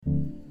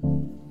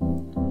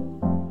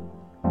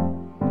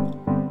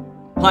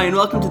Hi, and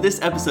welcome to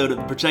this episode of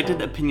the Projected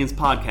Opinions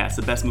Podcast,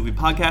 the best movie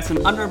podcast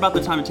in under about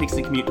the time it takes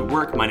to commute to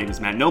work. My name is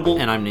Matt Noble.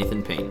 And I'm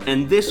Nathan Payne.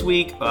 And this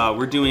week,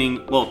 we're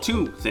doing,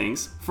 two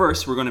things.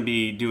 First, we're going to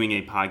be doing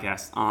a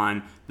podcast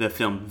on the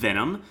film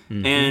Venom.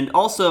 Mm-hmm. And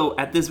also,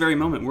 at this very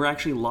moment, we're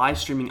actually live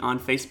streaming on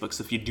Facebook.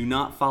 So if you do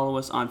not follow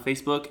us on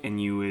Facebook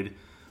and you would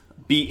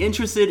be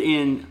interested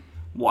in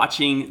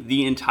watching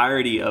the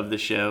entirety of the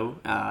show,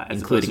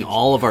 including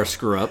all of our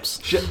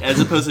screw-ups, as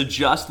opposed to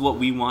just what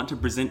we want to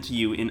present to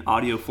you in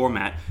audio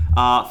format,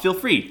 feel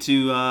free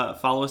to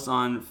follow us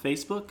on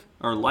Facebook,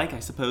 or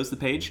I suppose, the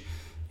page.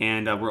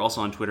 And we're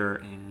also on Twitter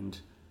and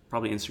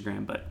probably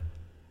Instagram, but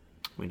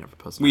we never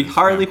post on we Instagram.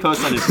 Hardly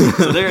post on Instagram.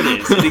 So there it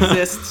is. It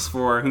exists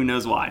for who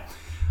knows why.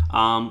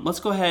 Let's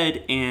go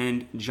ahead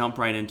and jump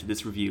right into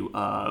this review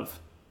of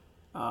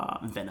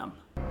Venom.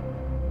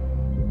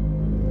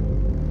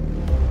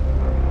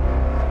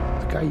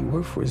 The guy you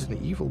work for is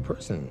an evil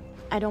person.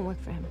 I don't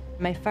work for him.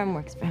 My firm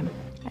works for him.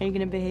 Are you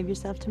going to behave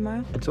yourself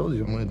tomorrow? I told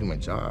you I'm going to do my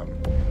job.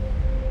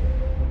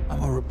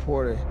 I'm a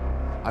reporter.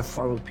 I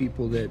follow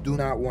people that do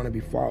not want to be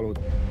followed.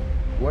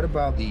 What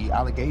about the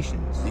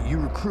allegations that you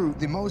recruit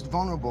the most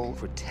vulnerable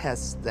for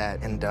tests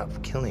that end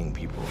up killing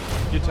people?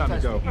 Your time to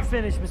go. You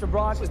finished, Mr.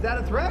 Brock. Was that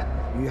a threat?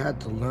 You had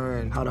to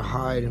learn how to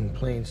hide in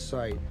plain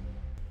sight.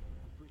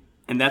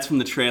 And that's from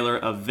the trailer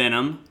of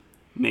Venom.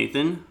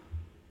 Nathan,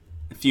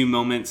 a few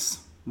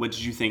moments. What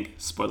did you think,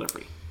 spoiler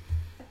free?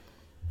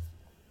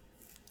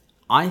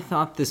 I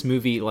thought this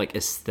movie,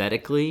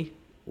 aesthetically,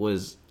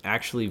 was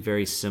actually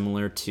very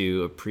similar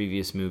to a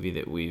previous movie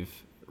that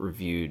we've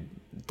reviewed,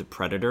 The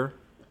Predator,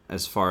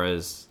 as far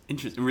as...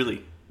 Interesting,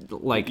 really? You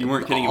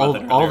weren't kidding about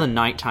that all the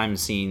nighttime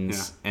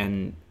scenes, yeah.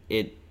 And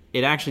it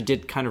actually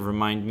did kind of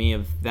remind me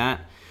of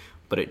that,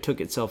 but it took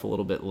itself a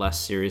little bit less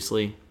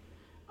seriously.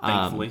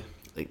 Thankfully.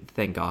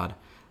 Thank God.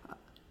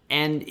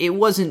 And it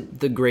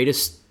wasn't the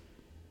greatest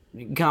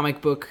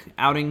comic book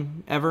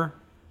outing ever,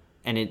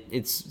 and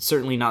it's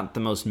certainly not the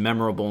most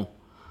memorable.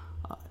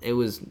 It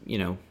was,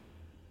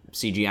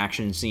 CG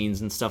action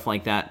scenes and stuff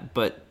like that,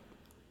 but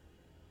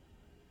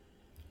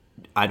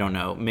I don't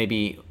know,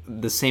 maybe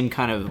the same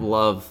kind of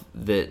love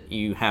that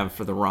you have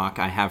for The Rock,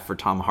 I have for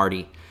Tom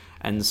Hardy.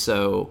 And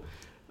so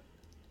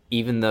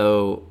even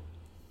though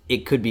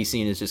it could be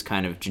seen as just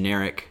kind of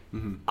generic,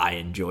 mm-hmm. I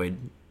enjoyed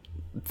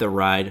the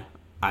ride.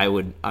 I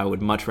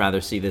would much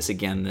rather see this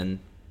again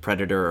than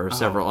Predator or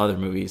several other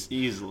movies.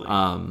 Easily.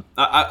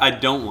 I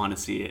don't want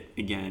to see it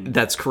again.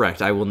 That's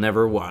correct. I will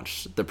never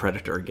watch The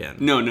Predator again.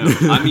 No.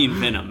 I mean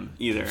Venom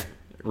either.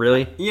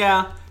 Really?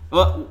 Yeah.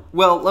 Well.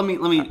 Let me.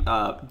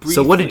 Briefly,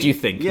 so what did you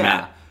think,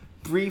 Matt?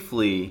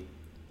 Briefly.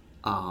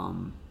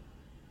 I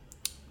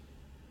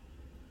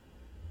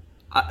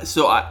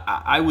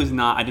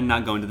did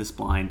not go into this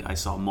blind. I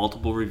saw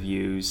multiple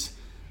reviews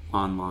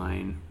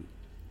online.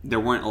 There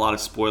weren't a lot of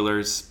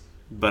spoilers,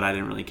 but I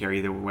didn't really care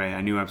either way.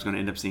 I knew I was going to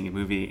end up seeing a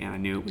movie, and I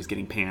knew it was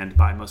getting panned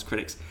by most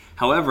critics.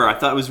 However, I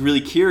thought it was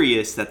really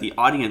curious that the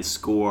audience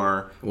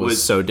score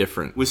was so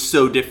different.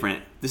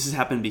 This has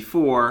happened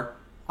before,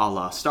 a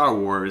la Star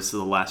Wars: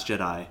 The Last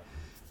Jedi.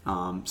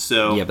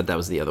 Yeah, but that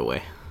was the other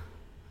way.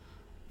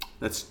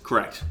 That's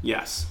correct.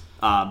 Yes,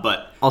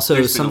 but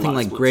also something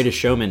like Greatest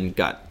Showman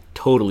got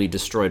totally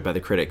destroyed by the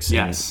critics.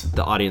 Yes, and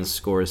the audience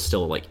score is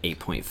still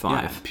 8.5.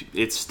 Yeah,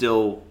 it's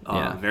still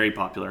very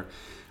popular.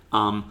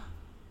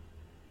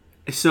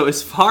 So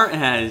as far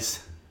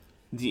as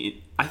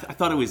I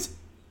thought it was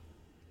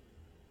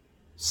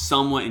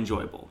somewhat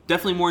enjoyable.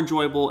 Definitely more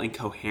enjoyable and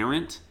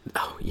coherent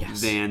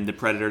than The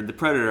Predator. The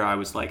Predator, I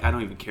was like, I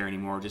don't even care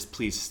anymore. Just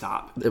please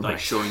stop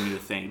showing me the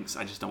things.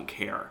 I just don't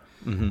care.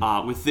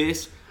 Mm-hmm. With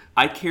this,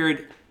 I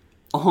cared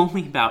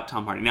only about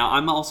Tom Hardy. Now,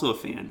 I'm also a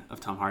fan of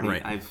Tom Hardy.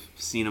 Right. I've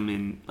seen him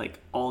in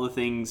all the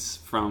things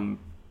from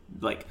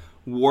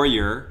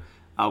Warrior,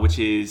 which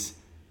is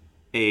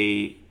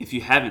if you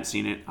haven't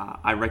seen it,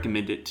 I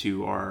recommend it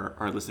to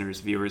our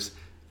listeners, viewers.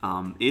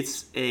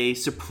 It's a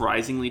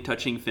surprisingly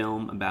touching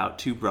film about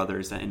two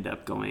brothers that end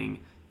up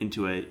going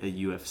into a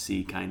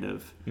UFC kind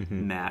of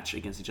match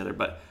against each other.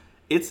 But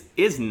it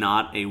is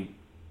not a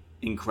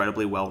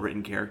incredibly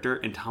well-written character,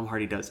 and Tom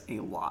Hardy does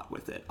a lot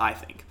with it, I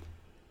think.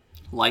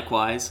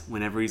 Likewise,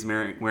 whenever he's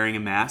wearing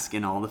a mask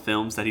in all the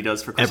films that he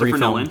does for Christopher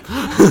Nolan,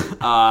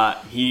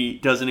 he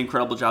does an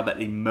incredible job at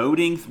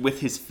emoting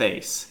with his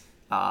face.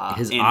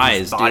 His eyes,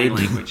 his body dude.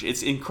 language.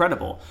 It's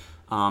incredible.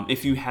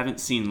 If you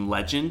haven't seen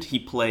Legend, he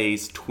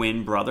plays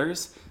twin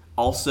brothers.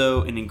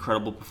 Also an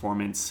incredible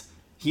performance.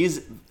 He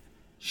is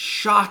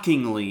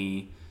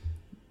shockingly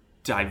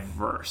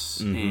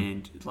diverse.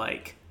 And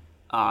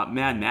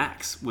Mad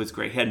Max was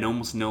great. He had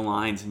almost no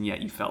lines, and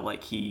yet you felt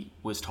like he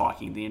was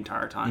talking the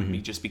entire time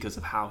just because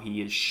of how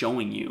he is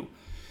showing you.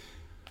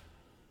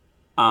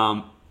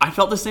 I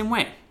felt the same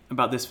way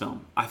about this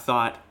film. I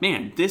thought,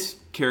 man, this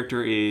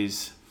character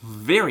is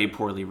very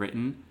poorly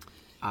written,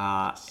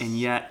 and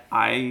yet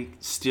I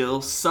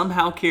still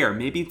somehow care.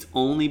 Maybe it's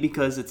only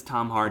because it's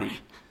Tom Hardy,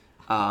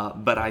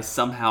 but I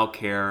somehow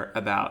care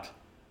about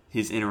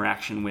his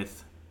interaction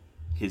with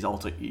his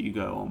alter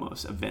ego,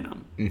 almost, of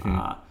Venom.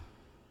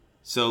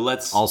 So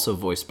let's Also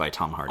voiced by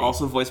Tom Hardy.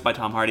 also voiced by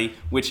Tom Hardy,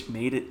 which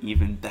made it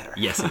even better.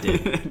 Yes, it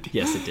did.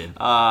 Yes, it did.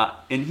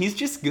 And he's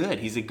just good.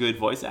 He's a good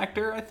voice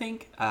actor, I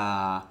think.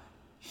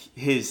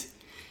 His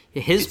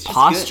His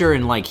posture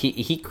and like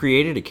he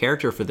created a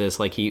character for this.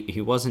 Like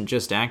he wasn't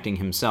just acting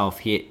himself.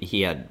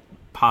 He had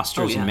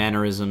postures and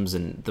mannerisms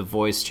and the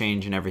voice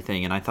change and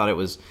everything. And I thought it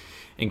was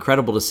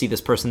incredible to see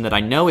this person that I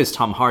know is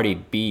Tom Hardy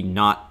be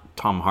not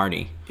Tom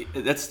Hardy.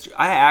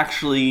 I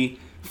actually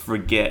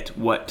forget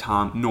what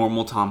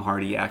normal Tom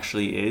Hardy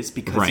actually is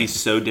because he's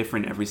so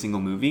different every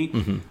single movie.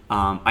 Mm-hmm.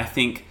 I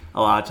think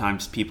a lot of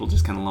times people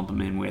just kind of lump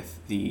him in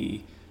with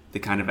the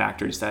kind of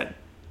actors that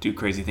do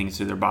crazy things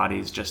to their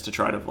bodies just to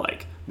try to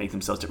like make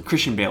themselves different.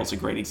 Christian Bale's a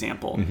great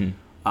example.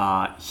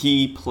 Mm-hmm.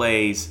 He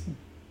plays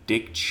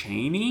Dick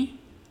Cheney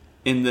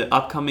in the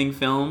upcoming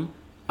film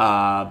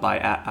by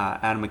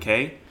Adam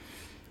McKay.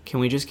 Can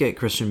we just get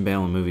Christian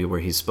Bale a movie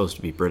where he's supposed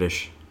to be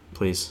British,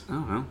 please? I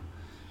don't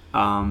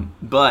know.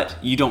 But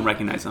you don't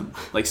recognize him.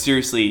 Like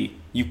seriously,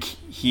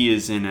 he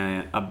is in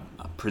a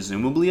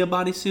presumably a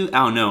bodysuit.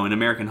 I don't know. In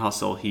American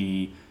Hustle,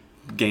 he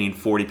gained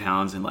 40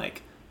 pounds and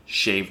like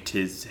shaved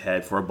his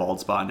head for a bald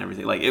spot and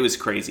everything. Like it was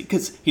crazy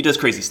because he does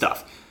crazy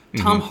stuff.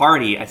 Tom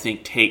Hardy, I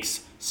think,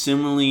 takes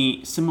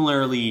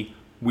similarly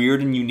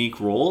weird and unique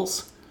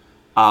roles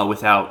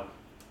without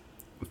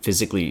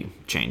physically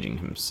changing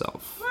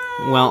himself.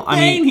 Well, I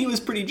mean, he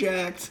was pretty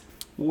jacked.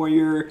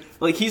 Warrior,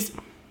 like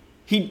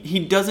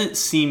he doesn't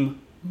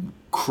seem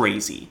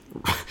crazy.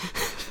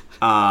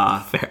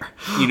 Fair.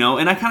 You know,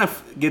 and I kind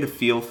of get a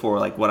feel for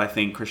like what I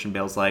think Christian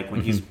Bale's like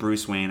when he's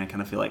Bruce Wayne. I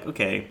kind of feel like,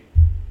 okay,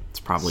 it's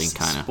probably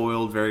kind of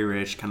spoiled, very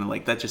rich, kind of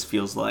like that. Just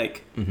feels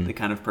like the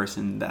kind of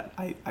person that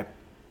I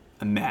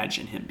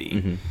imagine him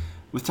being.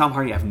 With Tom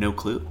Hardy, I have no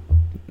clue.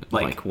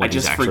 Like I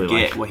just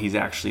forget what he's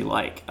actually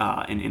like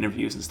in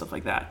interviews and stuff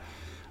like that.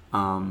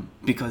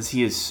 Because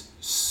he is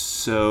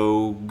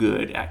so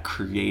good at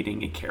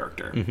creating a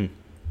character.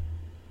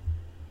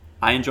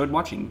 I enjoyed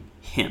watching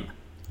him.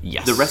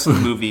 Yes. The rest of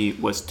the movie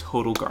was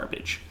total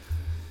garbage.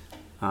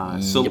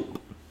 So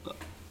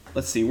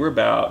let's see, we're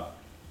about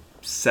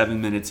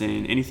 7 minutes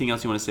in. Anything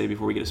else you want to say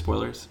before we get to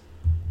spoilers?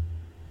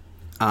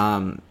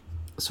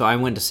 So I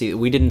went to see.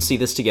 We didn't see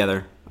this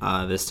together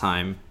this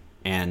time,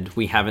 and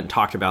we haven't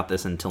talked about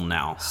this until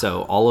now.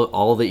 So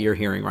all that you're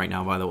hearing right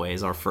now, by the way,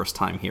 is our first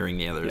time hearing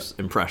the others'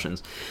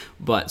 impressions.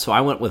 But so I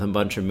went with a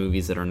bunch of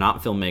movies that are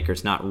not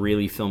filmmakers, not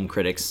really film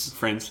critics.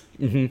 Friends.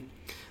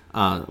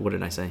 What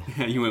did I say?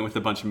 Yeah, you went with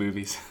a bunch of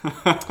movies.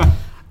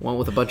 Went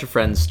with a bunch of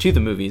friends to the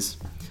movies.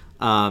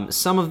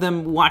 Some of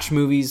them watch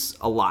movies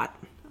a lot,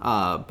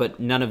 but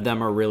none of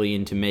them are really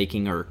into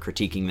making or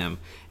critiquing them.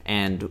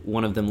 And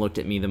one of them looked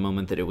at me the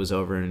moment that it was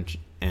over,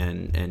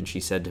 and she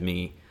said to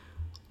me,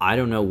 "I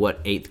don't know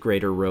what 8th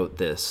grader wrote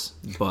this,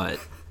 but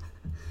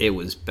it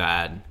was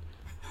bad."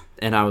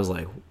 And I was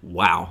like,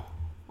 wow.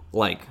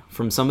 Like,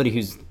 from somebody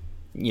who's,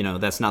 you know,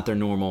 that's not their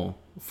normal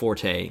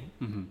forte,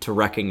 to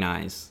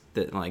recognize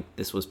that, like,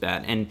 this was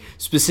bad. And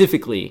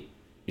specifically,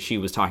 she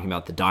was talking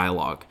about the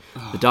dialogue.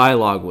 The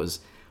dialogue was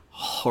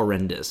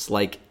horrendous.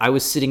 Like, I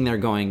was sitting there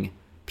going,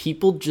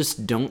 people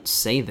just don't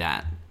say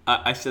that.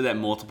 I said that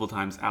multiple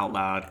times out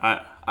loud.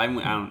 I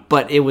don't.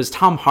 But it was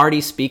Tom Hardy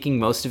speaking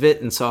most of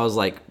it, and so I was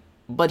like,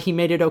 but he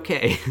made it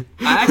okay.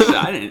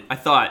 I didn't. I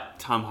thought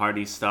Tom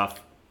Hardy's stuff,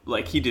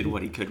 like, he did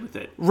what he could with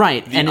it.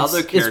 Right, The and other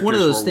it's one of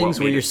those characters were things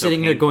what where made you're it so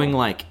sitting there going painful.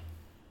 like,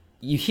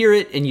 you hear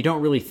it and you don't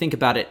really think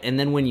about it, and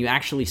then when you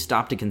actually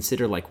stop to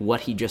consider like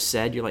what he just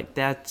said, you're like,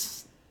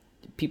 that's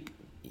people.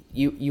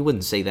 You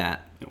wouldn't say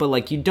that, but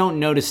like you don't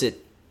notice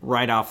it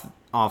right off.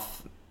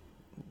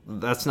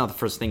 That's not the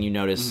first thing you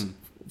notice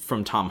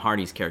from Tom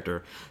Hardy's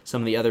character.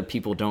 Some of the other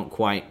people don't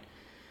quite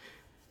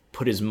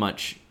put as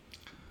much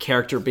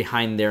character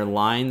behind their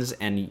lines,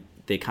 and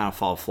they kind of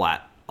fall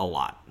flat a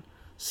lot.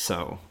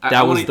 So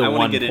that was the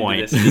one get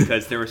point. Into this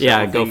because there were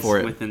several go things for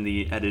it. within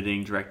the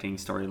editing, directing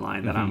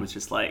storyline that I was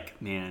just like,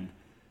 man,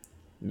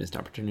 Missed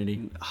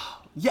opportunity.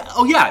 yeah,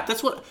 oh yeah,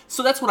 that's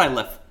what I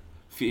left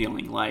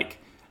feeling like,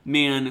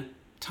 man,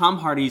 Tom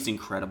Hardy's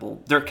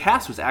incredible. Their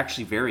cast was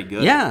actually very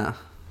good. Yeah,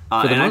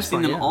 for the and I've most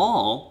seen part, them yeah.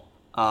 all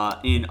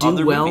in Do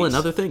other well movies. in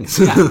other things.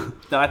 Yeah,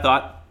 that I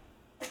thought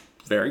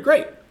very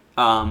great.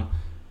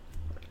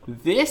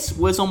 This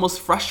was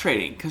almost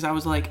frustrating because I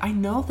was like, I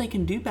know they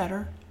can do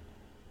better.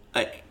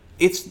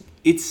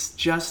 It's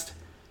just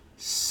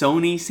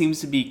Sony seems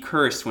to be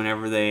cursed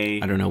whenever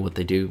they. I don't know what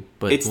they do,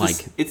 but It's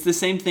like it's the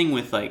same thing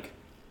with like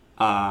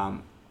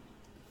Warner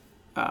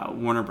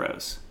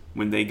Bros.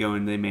 When they go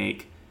and they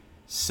make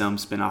some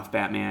spin-off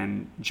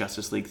Batman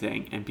Justice League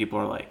thing, and people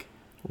are like,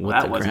 well, What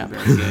that the wasn't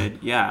crap? very good.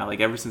 Yeah, like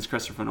ever since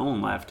Christopher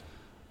Nolan left,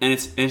 and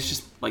it's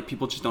just like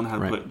people just don't know how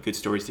to Right. put good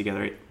stories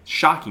together.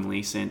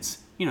 Shockingly, since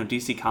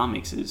DC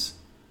Comics is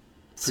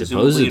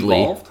presumably supposedly.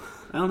 involved.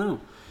 I don't know.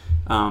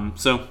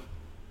 So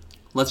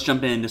let's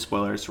jump into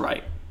spoilers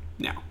right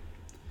now.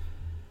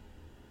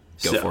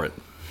 Go for it.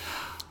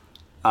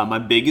 My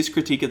biggest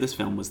critique of this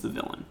film was the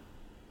villain.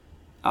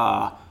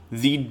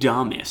 The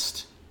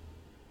dumbest,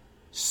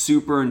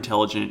 super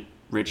intelligent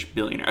rich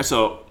billionaire.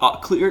 So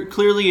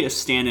clearly a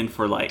stand-in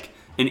for like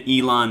an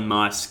Elon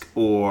Musk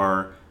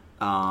or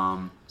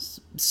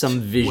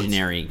some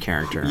visionary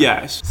character.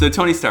 Yes. So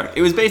Tony Stark.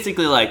 It was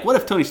basically like, what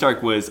if Tony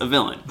Stark was a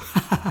villain?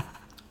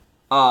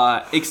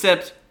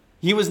 Except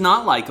he was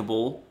not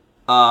likable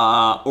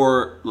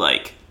or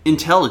like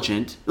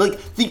intelligent. Like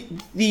the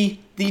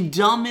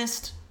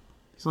dumbest,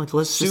 He's like,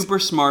 let's super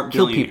just smart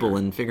kill billionaire. people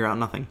and figure out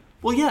nothing.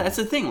 Well, yeah, that's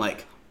the thing.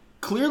 Like,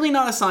 clearly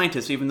not a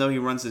scientist, even though he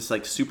runs this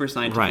like super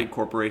scientific Right.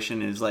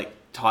 corporation and is like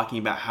talking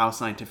about how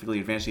scientifically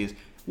advanced he is.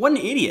 What an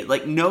idiot!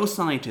 Like, no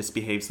scientist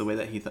behaves the way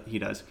that he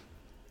does.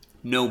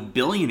 No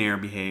billionaire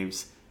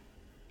behaves.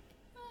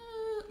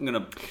 I'm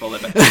gonna pull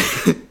that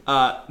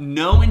back.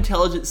 No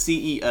intelligent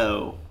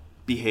CEO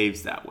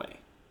behaves that way.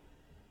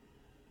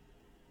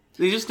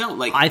 They just don't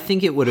like. I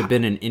think it would have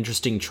been an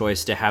interesting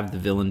choice to have the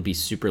villain be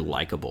super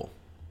likable.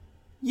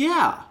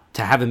 Yeah.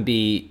 To have him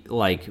be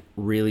like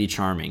really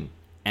charming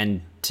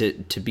and to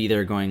be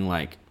there going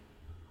like,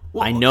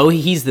 Well, I know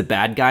he's the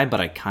bad guy,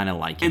 but I kind of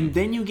like him. And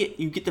then you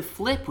get the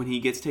flip when he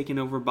gets taken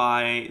over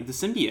by the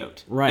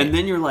symbiote. Right. And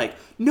then you're like,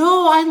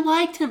 no, I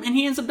liked him, and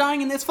he ends up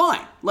dying, and that's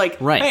fine. Like,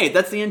 Right. hey,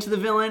 that's the end to the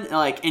villain.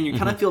 Like, and you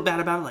kind of feel bad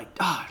about it, like,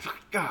 ah.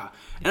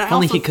 And I If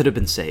only also, he could have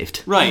been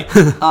saved. Right.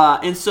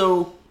 And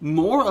so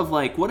more of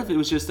like, what if it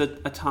was just a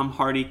Tom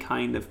Hardy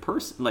kind of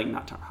person? Like,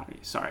 not Tom Hardy.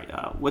 Sorry.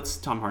 What's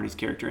Tom Hardy's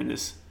character in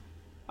this?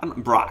 I don't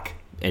know. Brock.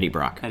 Eddie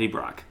Brock. Eddie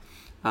Brock.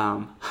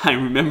 I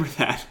remember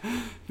that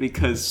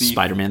because the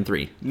Spider-Man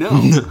 3. No,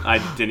 I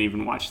didn't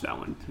even watch that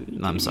one.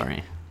 I'm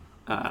sorry.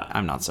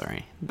 I'm not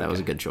sorry. That was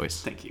a good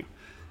choice. Thank you.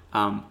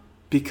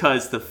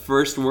 Because the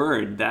first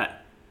word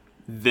that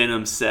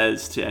Venom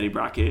says to Eddie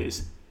Brock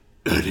is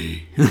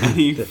Eddie, and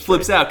he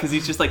flips out because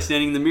he's just like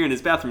standing in the mirror in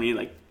his bathroom, and he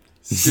like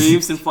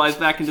screams and flies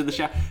back into the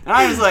shower. And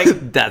I was like,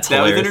 That's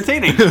that was hilarious.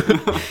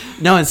 entertaining.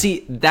 No, and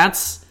see,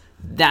 that's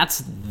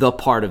the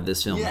part of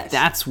this film. Yes.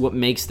 That's what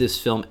makes this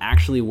film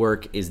actually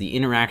work, is the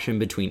interaction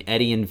between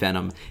Eddie and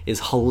Venom is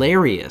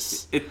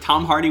hilarious.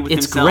 Tom Hardy with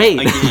It's himself great.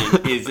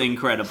 again is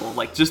incredible.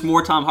 Like, just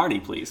more Tom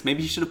Hardy, please.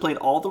 Maybe he should have played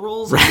all the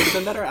roles. It would have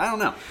been better. I don't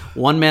know.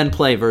 One-man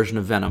play version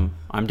of Venom.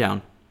 I'm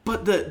down.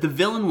 But the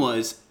villain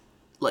was,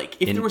 like,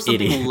 if An there was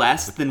something idiot.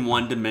 less than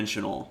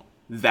one-dimensional,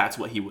 that's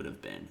what he would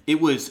have been. It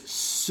was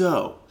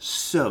so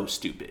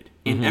stupid.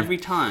 And every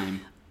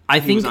time I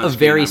he was think on a screen,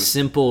 very I was-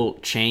 simple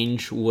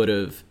change would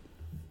have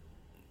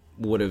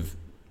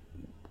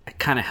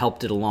kind of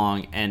helped it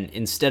along, and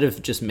instead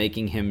of just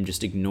making him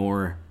just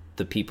ignore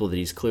the people that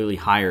he's clearly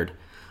hired,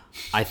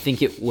 I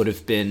think it would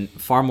have been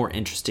far more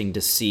interesting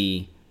to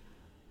see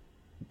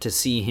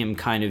him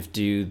kind of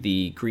do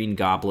the Green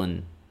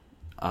Goblin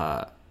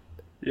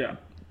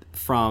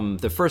from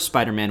the first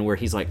Spider-Man, where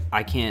he's like,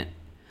 I can't,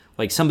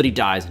 like, somebody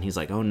dies and he's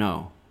like, oh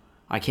no,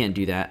 I can't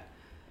do that.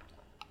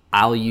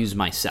 I'll use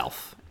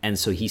myself. And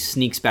so he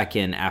sneaks back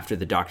in after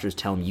the doctors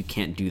tell him you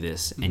can't do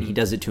this, and he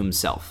does it to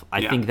himself. I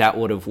Yeah. think that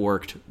would have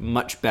worked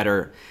much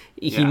better.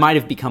 He Yeah. might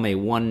have become a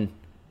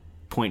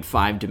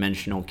 1.5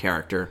 dimensional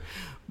character,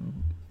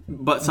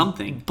 But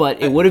something.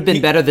 but it would have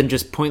been better than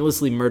just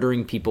pointlessly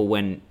murdering people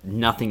when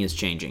nothing is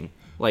changing.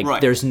 Like, Right.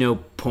 there's no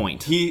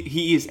point.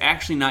 He is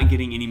actually not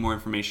getting any more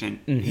information.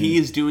 Mm-hmm. He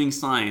is doing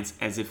science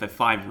as if a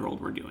 5-year-old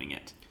were doing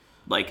it.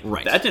 Like,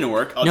 Right. that didn't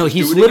work. I'll No, just do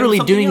he's it again with literally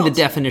something doing the else.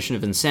 definition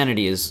of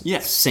insanity is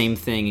Yes. same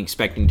thing,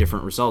 expecting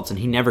different results, and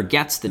he never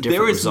gets the different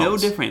There is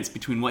results. no difference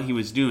between what he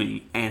was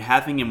doing and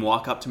having him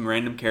walk up to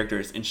random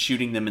characters and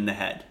shooting them in the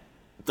head.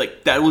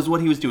 Like, that was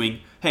what he was doing.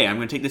 Hey, I'm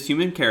going to take this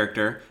human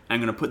character, and I'm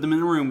going to put them in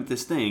a room with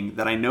this thing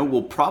that I know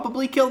will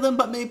probably kill them,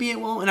 but maybe it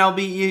won't, and I'll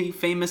be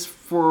famous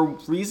for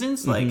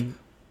reasons, like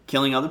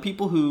killing other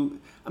people who...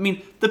 I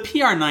mean, the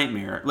PR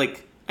nightmare,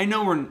 like, I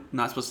know we're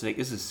not supposed to take...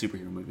 This is a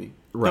superhero movie.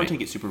 Right. Don't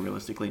take it super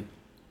realistically.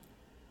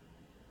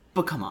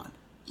 But come on.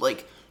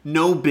 Like,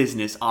 no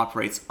business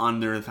operates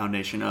under the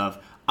foundation of,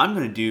 I'm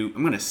going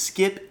to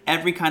skip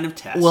every kind of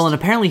test. Well, and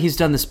apparently he's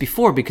done this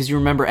before, because you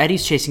remember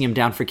Eddie's chasing him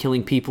down for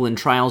killing people in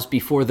trials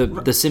before the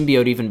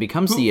symbiote even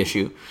becomes the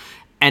issue.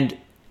 And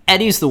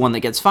Eddie's the one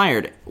that gets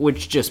fired,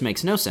 which just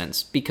makes no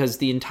sense, because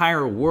the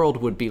entire world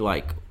would be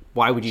like,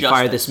 why would you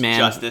fire this man?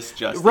 Justice.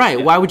 Right,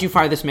 yeah. why would you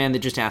fire this man that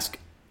just asked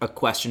a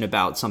question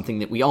about something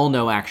that we all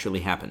know actually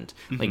happened?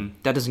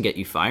 Like, that doesn't get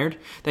you fired.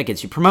 That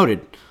gets you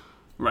promoted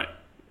Right.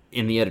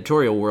 in the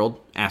editorial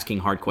world, asking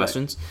hard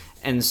questions.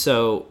 And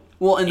so...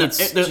 Well, and it's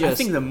I just-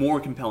 think the more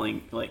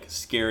compelling, like,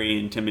 scary,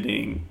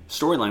 intimidating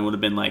storyline would have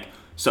been, like,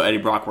 so Eddie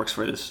Brock works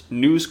for this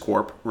News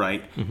Corp,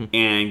 right?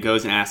 And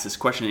goes and asks this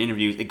question in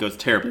interviews. It goes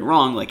terribly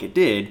wrong, like it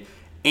did.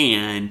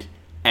 And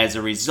as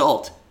a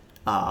result,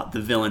 the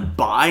villain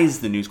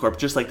buys the News Corp,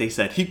 just like they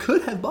said he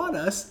could have bought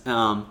us.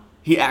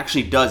 He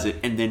actually does it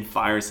and then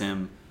fires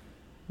him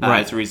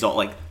Right. as a result.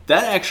 Like,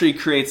 that actually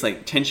creates,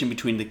 like, tension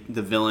between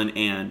the villain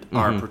and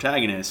our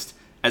protagonist,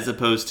 as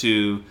opposed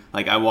to,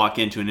 like, I walk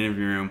into an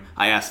interview room,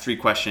 I ask 3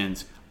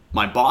 questions,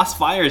 my boss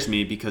fires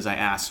me because I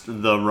asked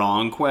the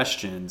wrong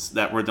questions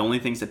that were the only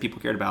things that people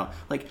cared about.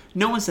 Like,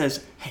 no one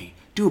says, hey,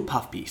 do a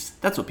puff piece.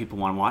 That's what people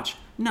want to watch.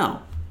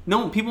 No,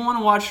 people want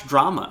to watch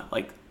drama.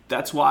 Like,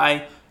 that's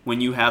why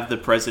when you have the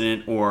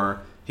president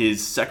or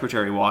his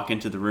secretary walk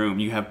into the room,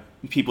 you have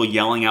people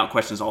yelling out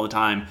questions all the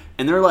time,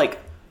 and they're like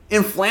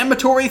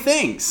inflammatory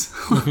things.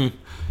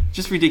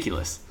 Just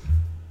ridiculous.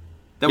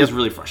 That was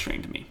really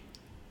frustrating to me.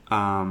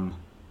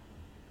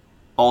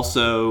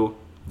 Also,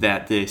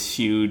 that this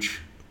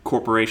huge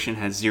corporation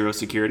has zero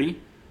security.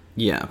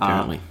 Yeah,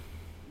 apparently.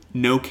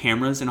 No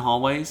cameras in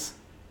hallways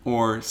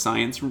or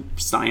science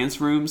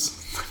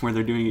rooms where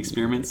they're doing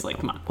experiments. Like,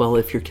 come on. Well,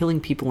 if you're killing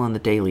people on the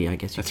daily, I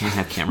guess you can't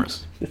have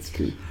cameras. That's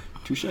true.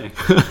 Touche.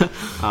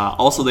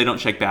 Also, they don't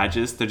check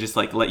badges. They're just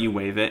like, let you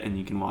wave it and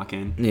you can walk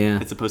in. Yeah.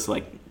 As opposed to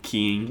like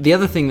keying. The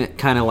other thing that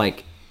kind of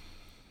like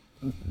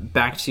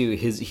back to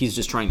he's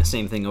just trying the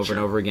same thing over and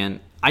over again.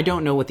 I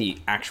don't know what the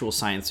actual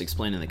science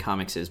explained in the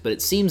comics is, but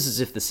it seems as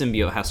if the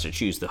symbiote has to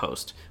choose the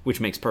host, which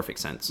makes perfect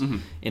sense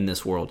in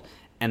this world.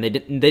 And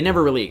they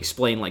never really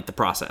explain like the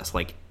process,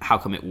 like how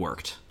come it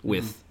worked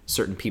with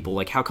certain people,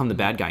 like how come the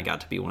bad guy got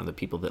to be one of the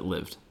people that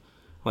lived.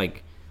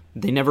 Like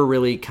they never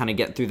really kind of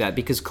get through that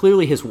because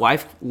clearly his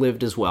wife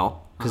lived as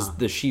well because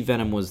the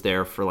she-venom was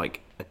there for like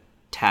a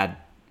tad,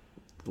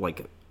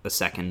 like a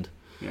second.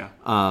 Yeah.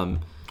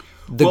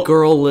 The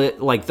girl,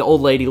 like the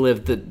old lady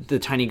lived, the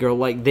tiny girl,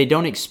 like they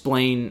don't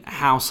explain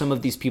how some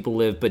of these people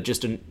live, but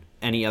just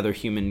any other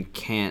human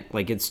can't.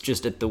 Like it's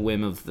just at the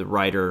whim of the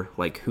writer,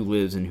 like who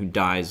lives and who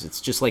dies. It's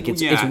just like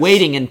it's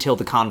waiting until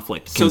the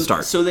conflict can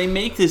start. So they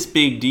make this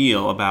big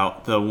deal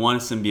about the one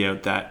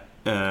symbiote that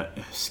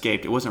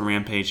escaped. It wasn't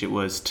Rampage. It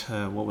was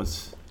what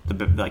was the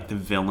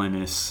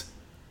villainous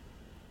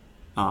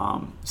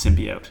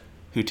symbiote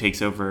who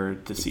takes over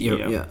the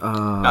CEO.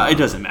 Yeah. It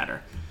doesn't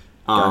matter.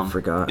 I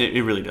forgot.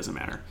 It really doesn't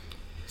matter.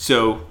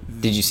 So,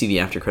 did you see the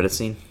after credit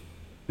scene?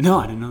 No,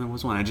 I didn't know there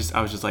was one.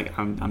 I was just like,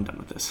 I'm done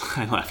with this.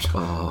 I left.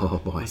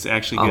 Oh boy, it's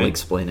actually good. I'll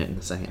explain it in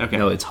a second. Okay.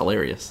 No, it's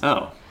hilarious.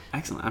 Oh,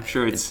 excellent. I'm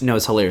sure it's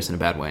it's hilarious in a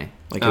bad way.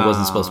 Like it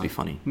wasn't supposed to be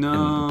funny.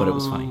 No, but it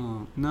was funny.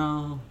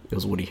 No, it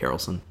was Woody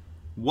Harrelson.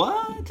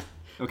 What?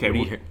 Okay,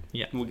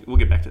 we'll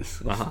get back to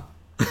this. Uh huh.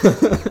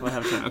 We'll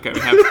have time. Okay, we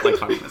have like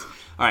 5 minutes.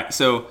 All right,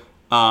 so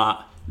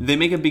they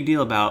make a big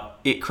deal about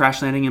it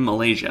crash landing in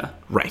Malaysia.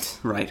 Right.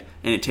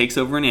 And it takes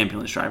over an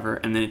ambulance driver,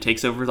 and then it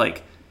takes over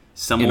like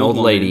some old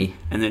lady,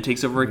 and then it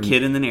takes over a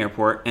kid in an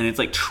airport, and it's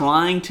like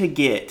trying to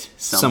get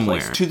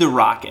someplace somewhere to the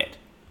rocket.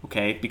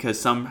 Okay, because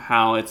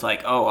somehow it's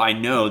like, oh, I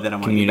know that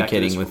I'm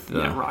communicating with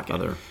the rocket.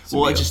 Other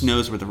well, it just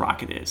knows where the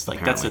rocket is.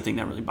 Like that's the thing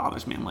that really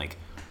bothers me. I'm like,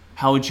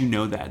 how would you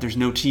know that? There's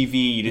no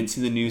TV. You didn't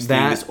see the news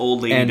thing. This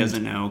old lady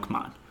doesn't know. Come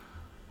on.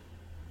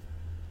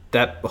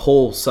 That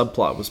whole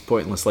subplot was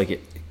pointless. Like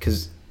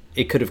because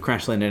it could have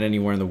crash landed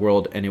anywhere in the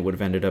world, and it would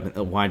have ended up.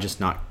 Why just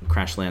not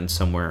crash land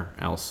somewhere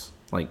else?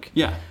 Like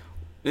yeah.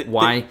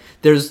 Why?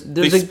 There's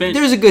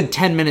a good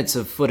 10 minutes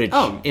of footage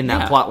in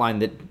that plot line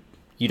that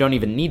you don't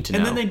even need to know.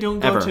 And then they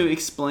don't go to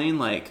explain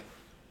like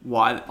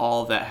why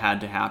all that had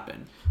to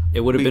happen.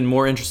 It would have been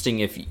more interesting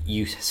if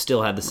you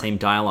still had the same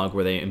dialogue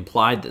where they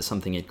implied that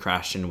something had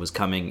crashed and was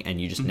coming, and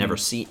you just never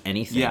see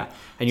anything. Yeah.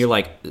 And you're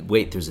like,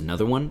 wait, there's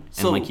another one?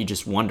 And like you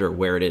just wonder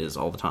where it is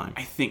all the time.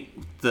 I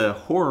think the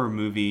horror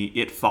movie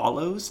It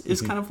Follows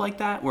is kind of like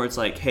that, where it's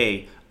like,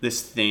 hey,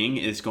 this thing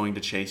is going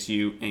to chase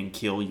you and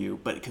kill you,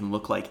 but it can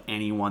look like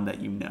anyone that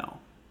you know.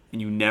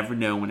 And you never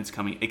know when it's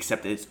coming,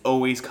 except that it's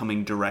always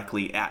coming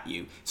directly at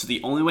you. So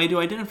the only way to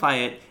identify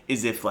it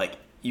is if like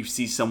you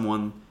see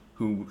someone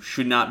who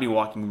should not be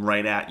walking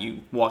right at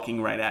you,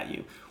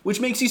 which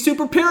makes you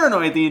super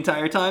paranoid the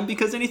entire time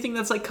because anything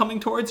that's like coming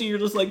towards you, you're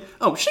just like,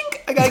 oh,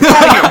 shink, I gotta get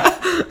out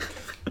of here.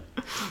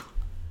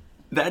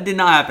 That did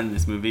not happen in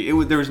this movie.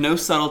 There was no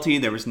subtlety,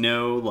 there was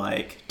no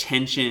like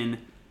tension.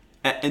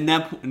 At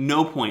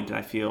no point did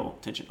I feel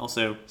tension.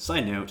 Also,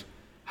 side note,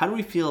 how do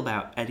we feel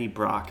about Eddie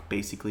Brock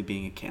basically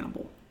being a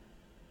cannibal?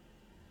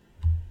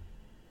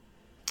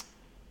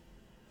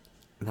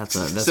 That's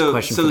a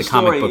question for the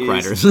comic book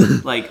writers.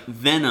 Like,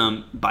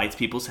 Venom bites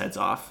people's heads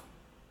off.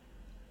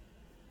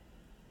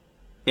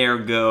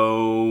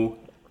 Ergo,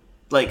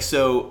 like,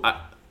 so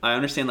I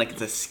understand, like,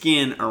 it's a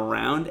skin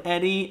around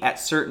Eddie at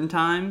certain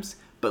times,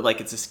 but,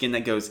 like, it's a skin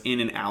that goes in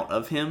and out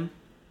of him,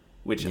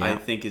 which I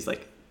think is,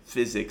 like,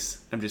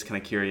 physics. I'm just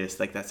kind of curious.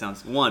 Like, that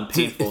sounds, one,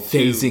 painful,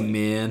 phasing,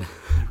 man.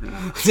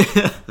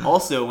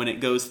 Also, when it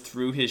goes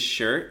through his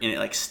shirt and it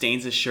like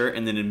stains his shirt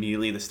and then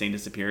immediately the stain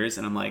disappears,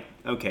 and I'm like,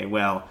 okay,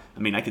 well, I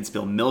mean, I could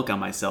spill milk on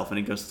myself and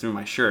it goes through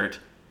my shirt,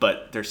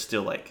 but there's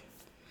still like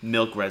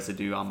milk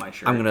residue on my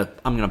shirt. I'm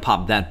gonna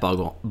pop that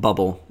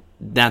bubble.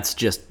 That's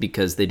just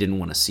because they didn't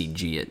want to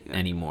CG it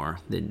anymore.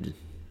 They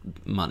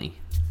money.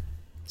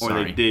 Or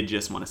they did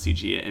just want to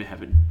CG it and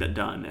have it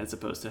done, as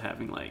opposed to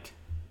having like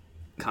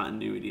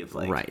continuity of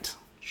like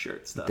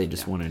shirt stuff. They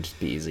just wanted it to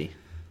be easy.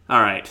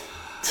 All right.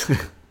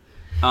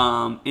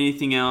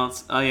 Anything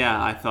else? Oh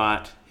yeah, I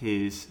thought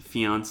his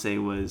fiance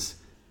was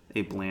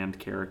a bland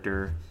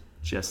character,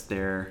 just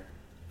there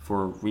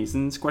for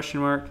reasons, ?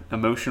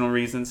 Emotional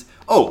reasons.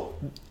 Oh,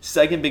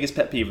 second biggest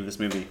pet peeve of this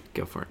movie.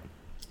 Go for it.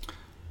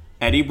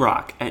 Eddie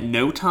Brock, at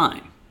no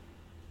time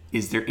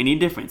is there any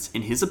difference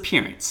in his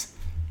appearance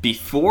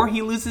before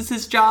he loses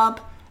his job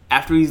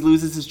after he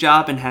loses his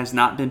job and has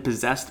not been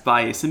possessed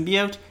by a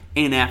symbiote,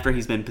 and after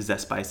he's been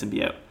possessed by a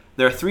symbiote.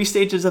 There are 3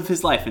 stages of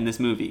his life in this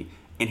movie,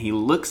 and he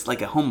looks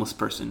like a homeless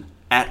person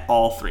at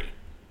all 3.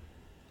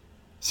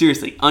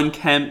 Seriously,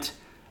 unkempt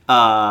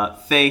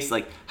face.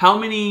 Like, how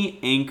many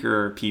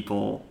anchor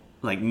people,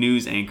 like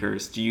news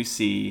anchors, do you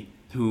see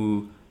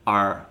who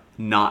are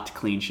not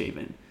clean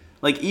shaven?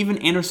 Like, even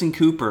Anderson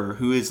Cooper,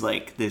 who is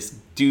like this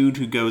dude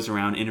who goes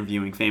around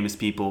interviewing famous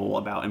people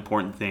about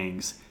important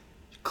things,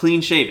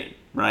 clean shaven,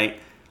 right?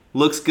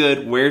 Looks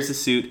good, wears a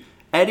suit.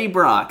 Eddie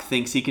Brock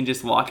thinks he can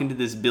just walk into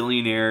this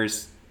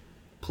billionaire's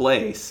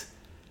place,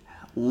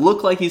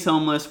 look like he's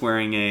homeless,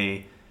 wearing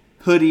a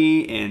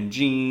hoodie and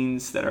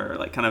jeans that are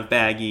like kind of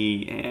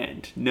baggy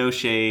and no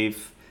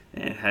shave,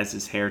 and has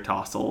his hair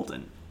tousled,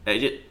 and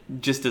it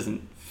just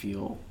doesn't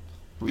feel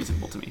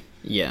reasonable to me.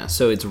 Yeah,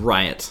 so it's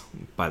Riot,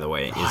 by the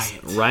way.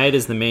 Riot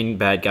is the main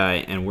bad guy,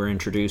 and we're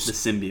introduced... The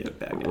symbiote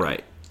bad guy.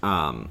 Right.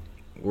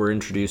 We're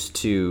introduced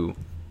to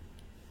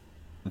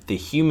the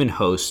human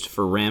host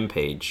for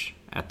Rampage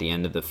at the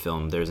end of the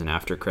film. There's an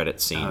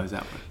after-credit scene. Oh, is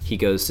that one? He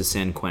goes to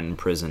San Quentin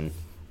prison,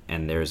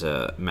 and there's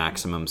a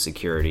maximum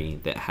security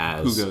that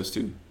has... Who goes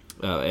to?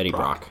 Eddie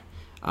Brock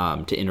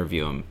to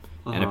interview him.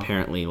 Uh-huh. And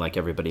apparently, like,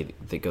 everybody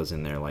that goes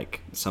in there, like,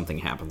 something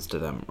happens to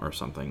them or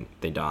something.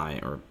 They die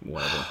or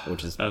whatever,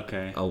 which is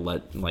okay.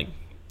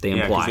 They Yeah,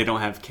 imply. because they don't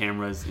have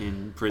cameras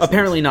in prison.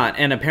 Apparently not.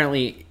 And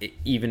apparently,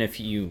 even if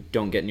you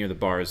don't get near the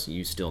bars,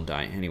 you still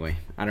die. Anyway,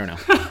 I don't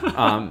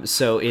know.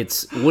 So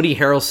it's Woody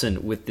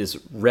Harrelson with this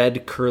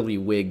red curly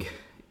wig.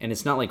 And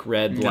it's not like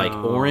red like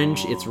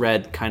orange. It's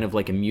red kind of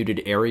like a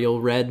muted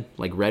Ariel red,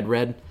 like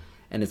red.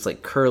 And it's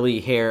like curly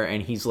hair.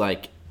 And he's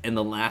like... And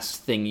the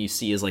last thing you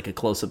see is like a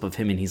close-up of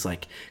him, and he's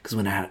like, because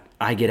when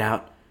I get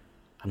out,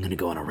 I'm going to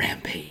go on a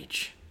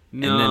rampage.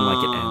 And then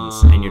like it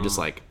ends, and you're just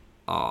like,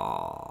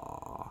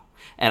 aww.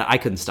 And I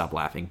couldn't stop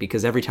laughing,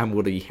 because every time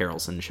Woody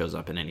Harrelson shows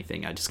up in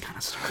anything, I just kind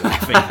of start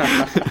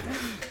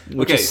laughing.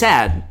 Which is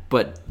sad,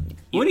 but...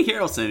 Woody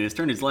Harrelson has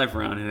turned his life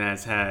around and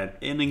has had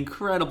an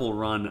incredible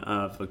run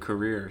of a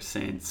career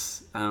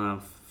since, I don't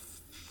know,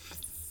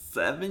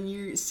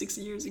 6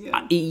 years ago?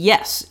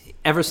 Yes.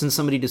 Ever since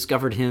somebody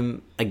discovered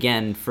him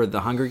again for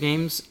the Hunger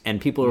Games, and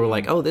people were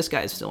like, oh, this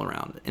guy's still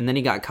around. And then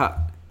he got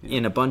caught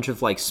in a bunch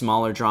of like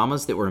smaller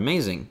dramas that were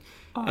amazing.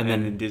 And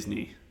then in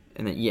Disney.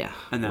 And then, yeah.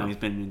 And now he's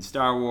been in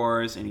Star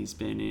Wars, and he's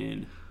been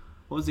in,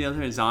 what was the other?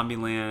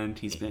 Zombieland.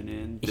 He's been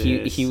in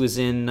this. He was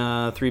in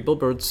 3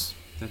 Billboards.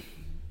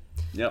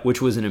 Yep.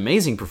 Which was an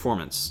amazing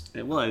performance.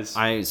 It was.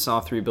 I saw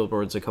 3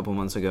 Billboards a couple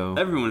months ago.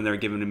 Everyone there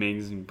gave an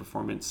amazing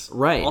performance.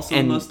 Right. Also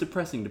the most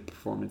depressing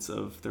performance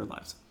of their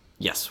lives.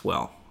 Yes,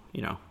 well,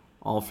 you know,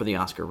 all for the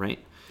Oscar, right?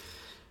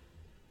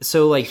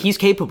 So, like, he's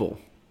capable.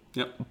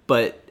 Yep.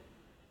 But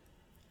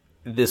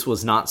this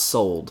was not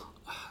sold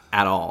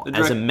at all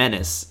as a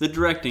menace. The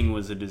directing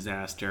was a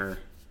disaster.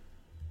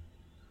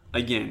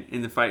 Again,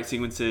 in the fight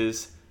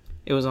sequences...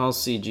 It was all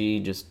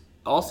CG, just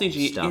all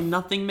CG, stuff. And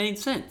nothing made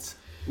sense.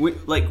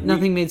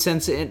 Nothing made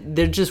sense.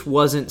 There just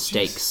wasn't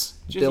stakes.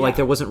 Like,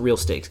 there wasn't real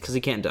stakes, because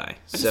he can't die.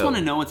 I just want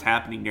to know what's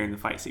happening during the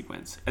fight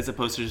sequence, as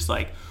opposed to just,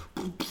 like,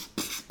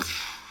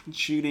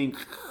 shooting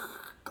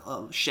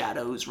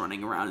shadows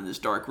running around in this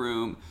dark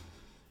room.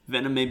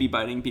 Venom maybe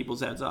biting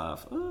people's heads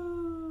off.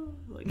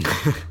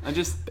 I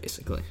just...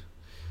 Basically.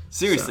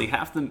 Seriously,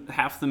 half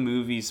the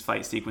movie's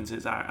fight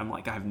sequences, I'm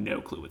like, I have no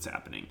clue what's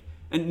happening.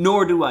 And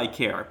nor do I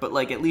care. But,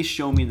 like, at least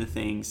show me the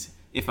things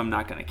if I'm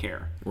not going to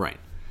care. Right.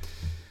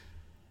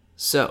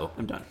 So,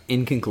 I'm done.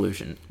 In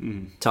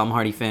conclusion, Tom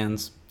Hardy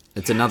fans,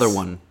 it's another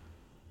one.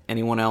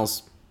 Anyone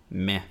else,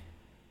 meh.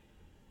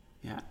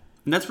 Yeah.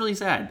 And that's really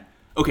sad.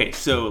 Okay,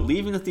 so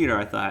leaving the theater,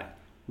 I thought,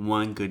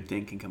 one good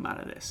thing can come out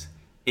of this.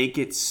 It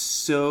gets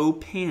so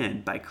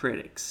panned by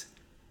critics.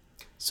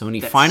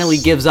 Sony finally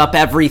gives up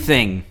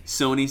everything.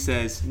 Sony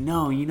says,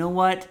 no, you know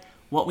what?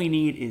 What we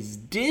need is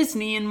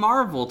Disney and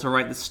Marvel to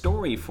write the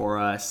story for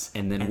us.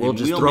 And then we'll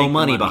just throw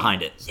money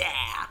behind it. Yeah.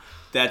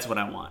 That's what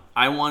I want.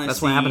 I want to see...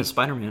 That's what happened to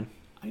Spider-Man.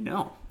 I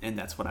know. And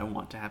that's what I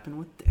want to happen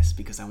with this.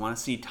 Because I want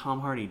to see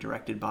Tom Hardy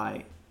directed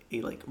by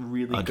a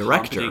really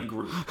competent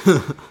group.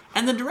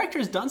 And the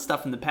director's done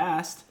stuff in the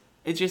past.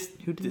 It's just...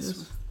 Who did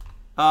this?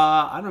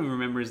 I don't even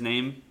remember his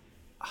name.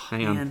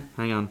 Hang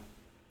on.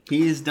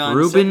 He has done...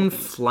 Ruben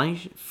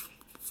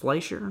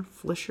Fleischer?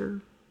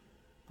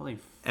 Probably...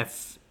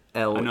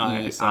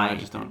 F-L-E-I... I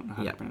just don't know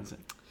how to pronounce it.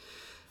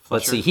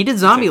 Let's see. He did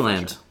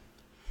Zombieland.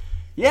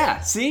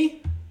 Yeah,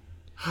 see?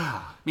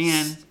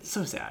 Man,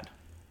 so sad.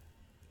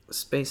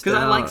 Spaced Because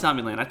Out. I like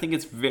Zombieland. I think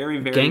it's very,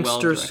 very Gangster well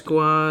directed.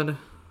 Squad.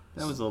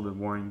 That was a little bit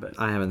boring, but...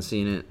 I haven't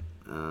seen it.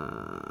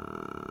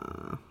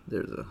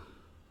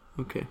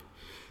 Okay.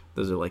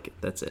 Those are like...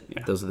 That's it.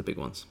 Yeah. Those are the big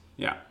ones.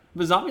 Yeah.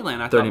 But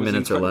Zombieland, I 30 thought was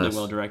minutes or incredibly less.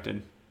 well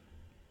directed.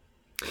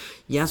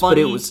 Yes,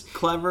 Funny, but it was...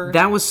 clever.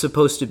 That was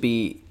supposed to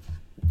be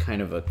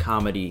kind of a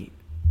comedy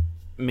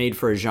made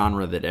for a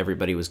genre that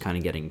everybody was kind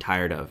of getting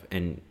tired of.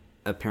 And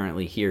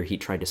apparently here he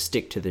tried to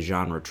stick to the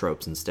genre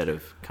tropes instead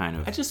of kind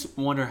of... I just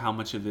wonder how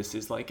much of this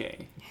is like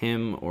a...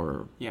 him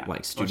or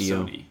like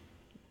studio. Or Sony.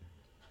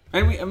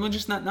 And we'll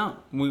just not know.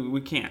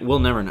 We can't. We'll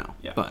never know.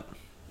 Yeah. But,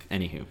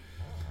 anywho.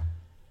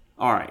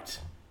 All right.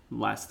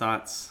 Last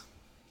thoughts.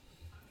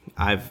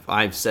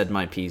 I've said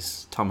my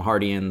piece. Tom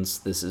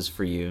Hardians, this is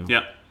for you.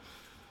 Yep.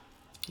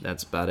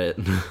 That's about it.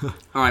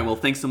 All right. Well,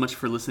 thanks so much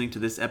for listening to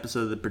this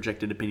episode of the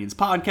Projected Opinions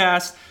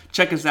podcast.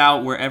 Check us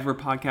out wherever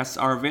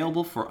podcasts are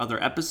available for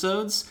other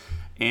episodes.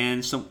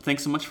 And so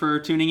thanks so much for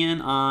tuning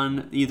in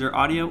on either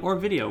audio or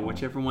video,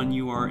 whichever one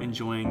you are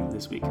enjoying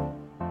this week.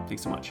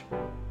 Thanks so much.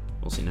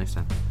 We'll see you next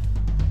time.